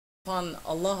upon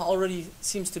Allah already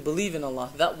seems to believe in Allah.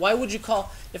 Why would you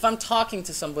call, if I'm talking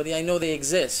to somebody, I know they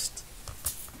exist.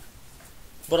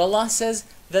 But Allah says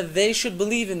that they should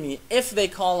believe in me. If they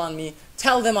call on me,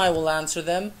 tell them I will answer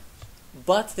them,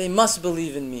 but they must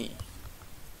believe in me.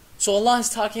 So Allah is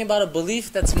talking about a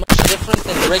belief that's much different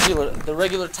than the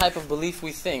regular type of belief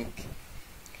we think.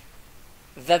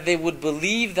 That they would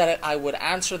believe that I would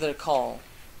answer their call.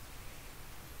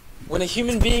 When a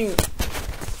human being,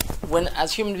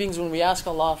 as human beings, when we ask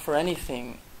Allah for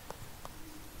anything,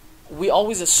 we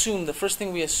always assume, the first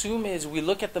thing we assume is we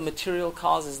look at the material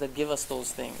causes that give us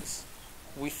those things.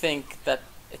 We think that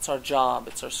it's our job,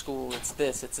 it's our school, it's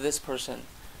this person.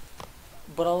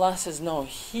 But Allah says, no,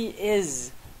 He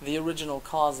is the original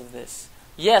cause of this.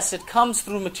 Yes, it comes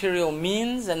through material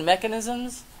means and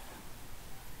mechanisms,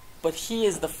 but He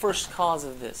is the first cause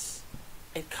of this.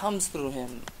 It comes through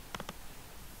Him.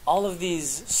 All of these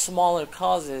smaller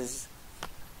causes,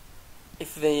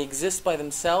 if they exist by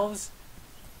themselves,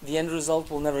 the end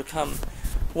result will never come.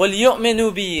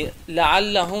 وَلْيُؤْمِنُوا بِي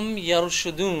لَعَلَّهُمْ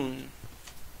يَرْشُدُونَ.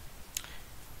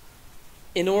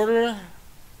 In order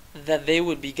that they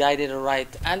would be guided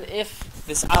aright. And if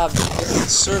this abd, if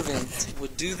this servant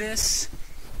would do this,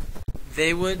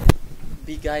 they would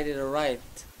be guided aright.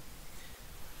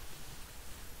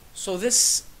 So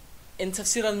this, in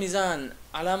Tafsir al-Mizan,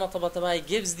 Alama Tabatabai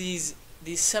gives these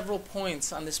several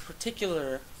points on this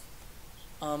particular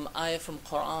ayah from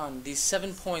Quran, these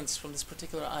 7 points from this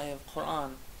particular ayah of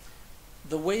Quran,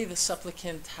 the way the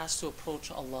supplicant has to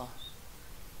approach Allah,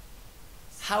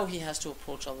 how he has to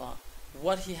approach Allah,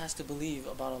 what he has to believe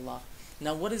about Allah.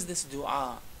 Now what is this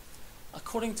dua?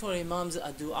 According to our Imams,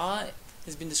 a dua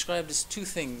has been described as 2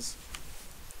 things.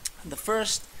 The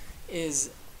first is,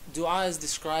 dua is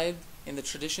described in the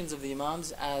traditions of the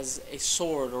Imams as a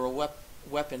sword or a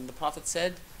weapon. The Prophet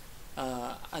said,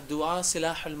 "Ad-du'a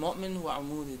silahul mu'min wa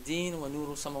amud ad-din wa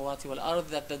nuru samawati wal ard."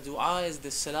 That the dua is the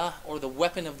silah or the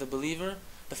weapon of the believer,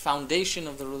 the foundation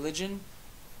of the religion,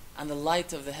 and the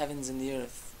light of the heavens and the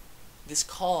earth. This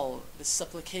call, this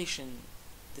supplication,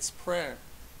 this prayer,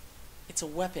 it's a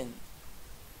weapon.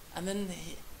 And then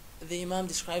the Imam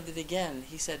described it again.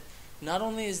 He said, not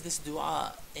only is this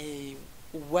dua a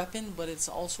weapon, but it's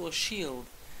also a shield.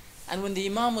 And when the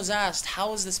Imam was asked,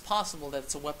 how is this possible that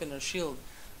it's a weapon or shield?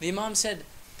 The Imam said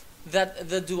that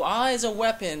the dua is a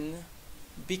weapon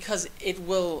because it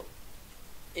will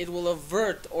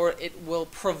avert, or it will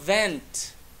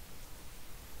prevent,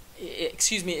 it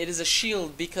is a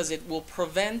shield because it will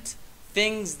prevent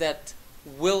things that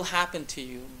will happen to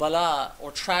you, bala,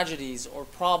 or tragedies, or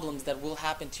problems that will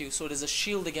happen to you. So it is a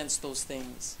shield against those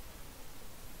things.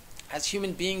 As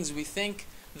human beings, we think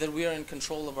that we are in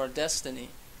control of our destiny.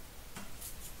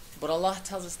 But Allah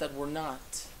tells us that we're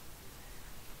not.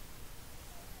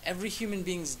 Every human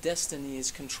being's destiny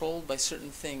is controlled by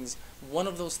certain things. One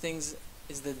of those things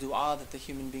is the dua that the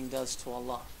human being does to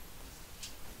Allah.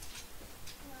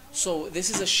 So this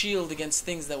is a shield against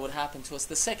things that would happen to us.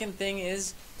 The second thing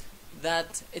is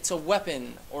that it's a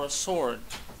weapon or a sword.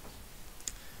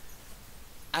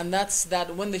 And that's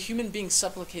that when the human being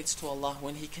supplicates to Allah,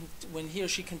 when he or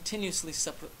she continuously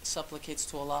supplicates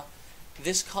to Allah,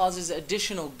 this causes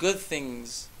additional good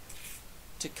things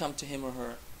to come to him or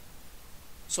her.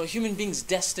 So a human being's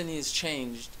destiny is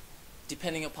changed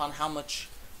depending upon how much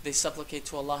they supplicate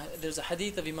to Allah. There's a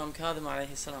hadith of Imam Kawther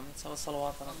alayhi salam. Let's have a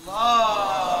salawat on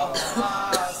Allah.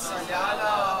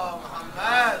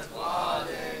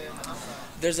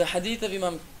 There's a hadith of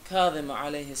Imam Kawther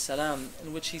alayhi salam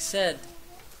in which he said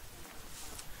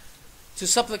to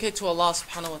supplicate to Allah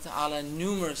subhanahu wa ta'ala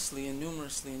numerously and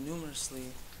numerously and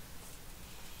numerously,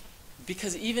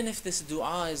 because even if this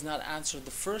dua is not answered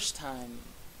the first time,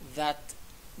 that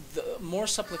the more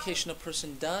supplication a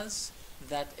person does,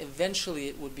 that eventually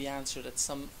it would be answered at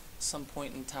some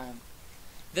point in time.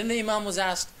 Then the Imam was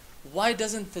asked, why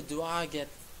doesn't the dua get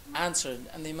answered?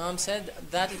 And the Imam said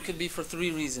that it could be for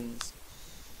 3 reasons.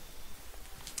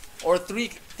 Or 3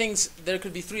 things, there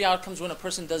could be 3 outcomes when a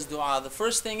person does dua. The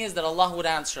first thing is that Allah would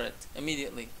answer it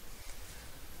immediately.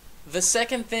 The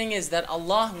second thing is that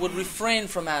Allah would refrain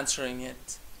from answering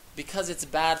it because it's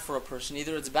bad for a person.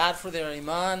 Either it's bad for their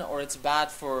iman or it's bad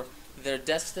for their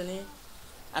destiny.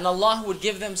 And Allah would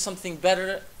give them something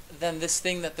better than this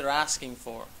thing that they're asking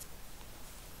for.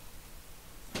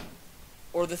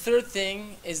 Or the third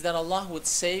thing is that Allah would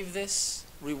save this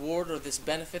reward or this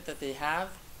benefit that they have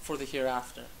for the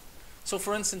hereafter. So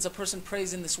for instance, a person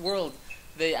prays in this world,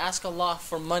 they ask Allah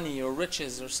for money or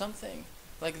riches or something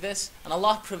like this, and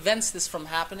Allah prevents this from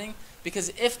happening, because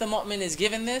if the mu'min is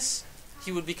given this,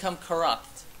 he would become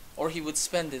corrupt, or he would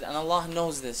spend it. And Allah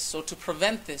knows this. So to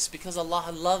prevent this, because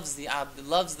Allah loves the abd,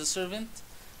 loves the servant,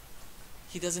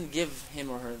 He doesn't give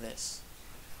him or her this.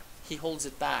 He holds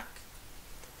it back.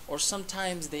 Or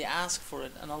sometimes they ask for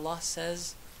it and Allah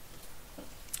says,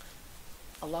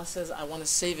 I want to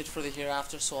save it for the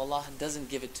hereafter, so Allah doesn't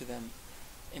give it to them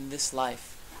in this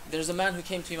life. There's a man who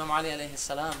came to Imam Ali alayhi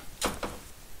salam.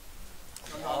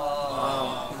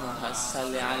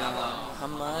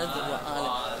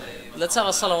 Let's have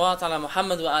a salawat ala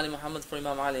Muhammad wa ali Muhammad for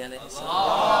Imam Ali alayhi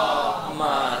salam.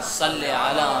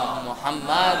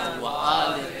 Muhammad wa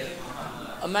ali.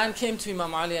 A man came to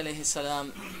Imam Ali alayhi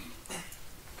salam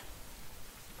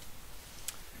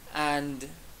and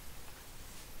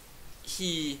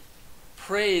he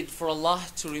prayed for Allah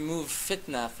to remove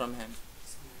fitna from him.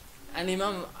 And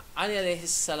Imam Ali alayhi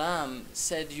salam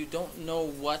said, "You don't know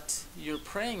what you're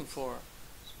praying for."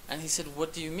 And he said,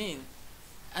 "What do you mean?"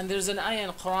 And there's an ayah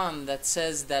in Quran that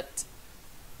says that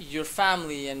your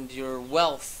family and your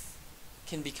wealth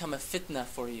can become a fitna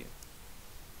for you.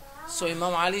 So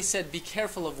Imam Ali said, be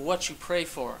careful of what you pray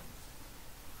for.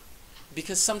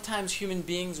 Because sometimes human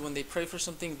beings, when they pray for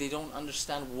something, they don't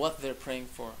understand what they're praying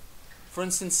for. For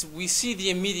instance, we see the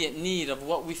immediate need of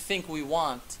what we think we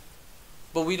want,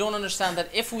 but we don't understand that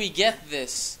if we get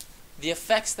this, the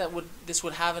effects that this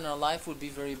would have in our life would be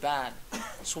very bad.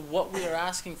 So what we are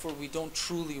asking for, we don't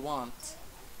truly want.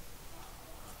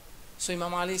 So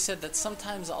Imam Ali said that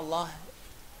sometimes Allah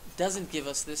doesn't give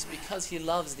us this because He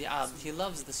loves the abd, He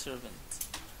loves the servant.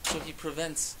 So He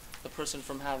prevents the person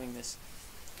from having this.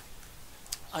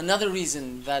 Another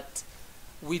reason that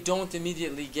we don't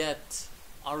immediately get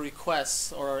our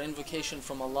requests or our invocation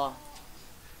from Allah.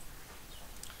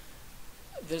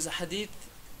 There's a hadith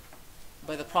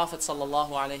by the Prophet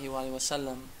sallallahu alaihi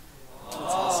wasallam.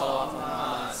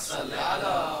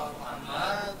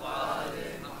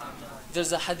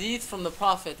 There's a hadith from the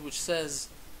Prophet which says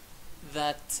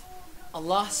that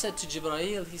Allah said to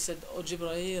Jibreel, He said, "Oh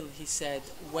Jibreel," He said,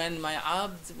 when my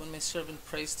servant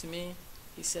prays to me,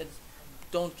 He said,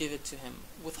 don't give it to him,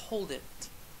 withhold it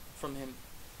from him.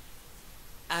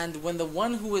 And when the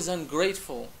one who is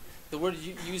ungrateful, the word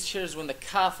used here is when the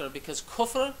kafir, because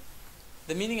kufr,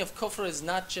 the meaning of kufr is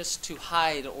not just to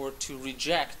hide or to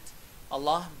reject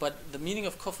Allah, but the meaning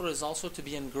of kufr is also to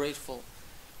be ungrateful.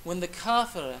 When the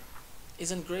kafir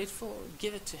is ungrateful,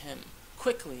 give it to him.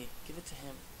 Quickly, give it to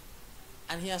him.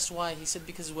 And he asked why. He said,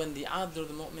 because when the abd or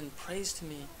the mu'min prays to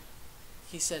me,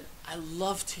 he said, I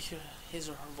love to hear his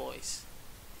or her voice.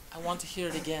 I want to hear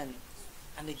it again,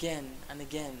 and again, and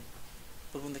again.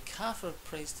 But when the kafir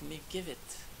prays to me, give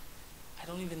it. I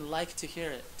don't even like to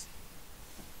hear it.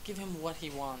 Give him what he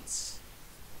wants.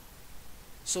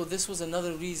 So this was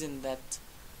another reason that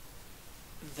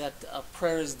a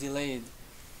prayer is delayed.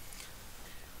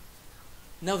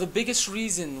 Now the biggest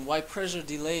reason why prayers are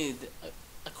delayed,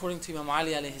 according to Imam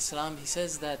Ali alayhi salam, he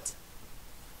says that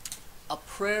a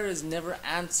prayer is never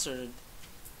answered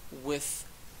with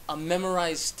a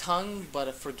memorized tongue but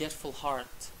a forgetful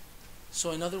heart.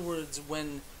 So in other words,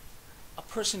 when a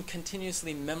person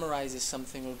continuously memorizes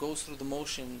something or goes through the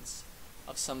motions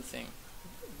of something,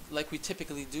 like we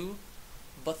typically do,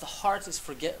 but the heart is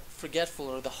forgetful,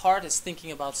 or the heart is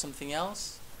thinking about something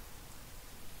else,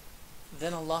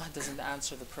 then Allah doesn't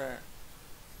answer the prayer.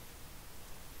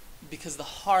 Because the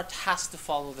heart has to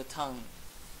follow the tongue.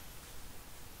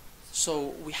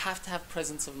 So we have to have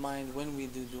presence of mind when we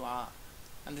do dua.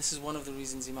 And this is one of the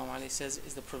reasons Imam Ali says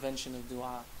is the prevention of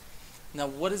dua. Now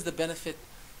what is the benefit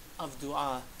of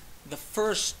dua? The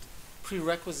first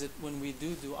prerequisite when we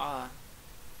do dua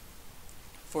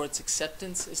for its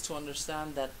acceptance is to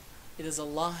understand that it is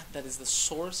Allah that is the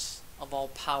source of all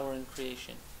power in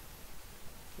creation.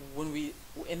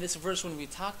 In this verse, when we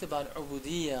talked about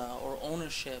ubudiyya or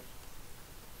ownership,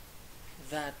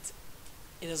 that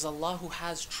it is Allah who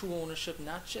has true ownership,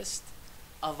 not just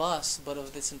of us, but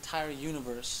of this entire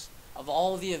universe, of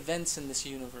all the events in this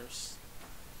universe.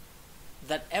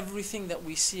 That everything that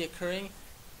we see occurring,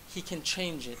 He can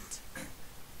change it.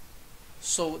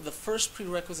 So the first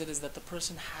prerequisite is that a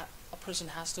person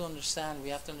has to understand, we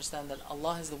have to understand that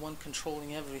Allah is the one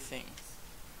controlling everything.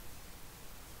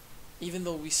 Even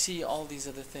though we see all these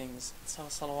other things. So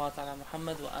salawat ala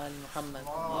Muhammad wa ali Muhammad.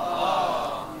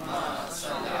 Allahumma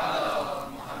salli ala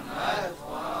Muhammad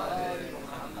wa ali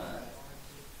Muhammad.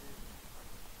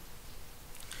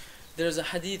 There's a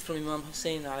hadith from Imam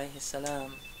Hussein alayhi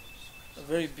salam, a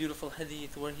very beautiful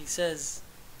hadith where he says,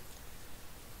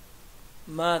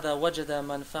 ماذا وجد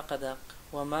من فقدك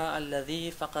وما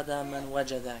الذي فقد من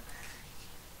وجدك.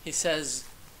 He says,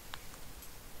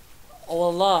 O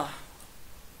Allah,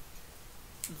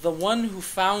 the one who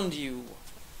found you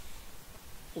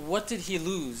what did he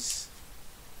lose?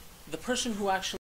 The person who actually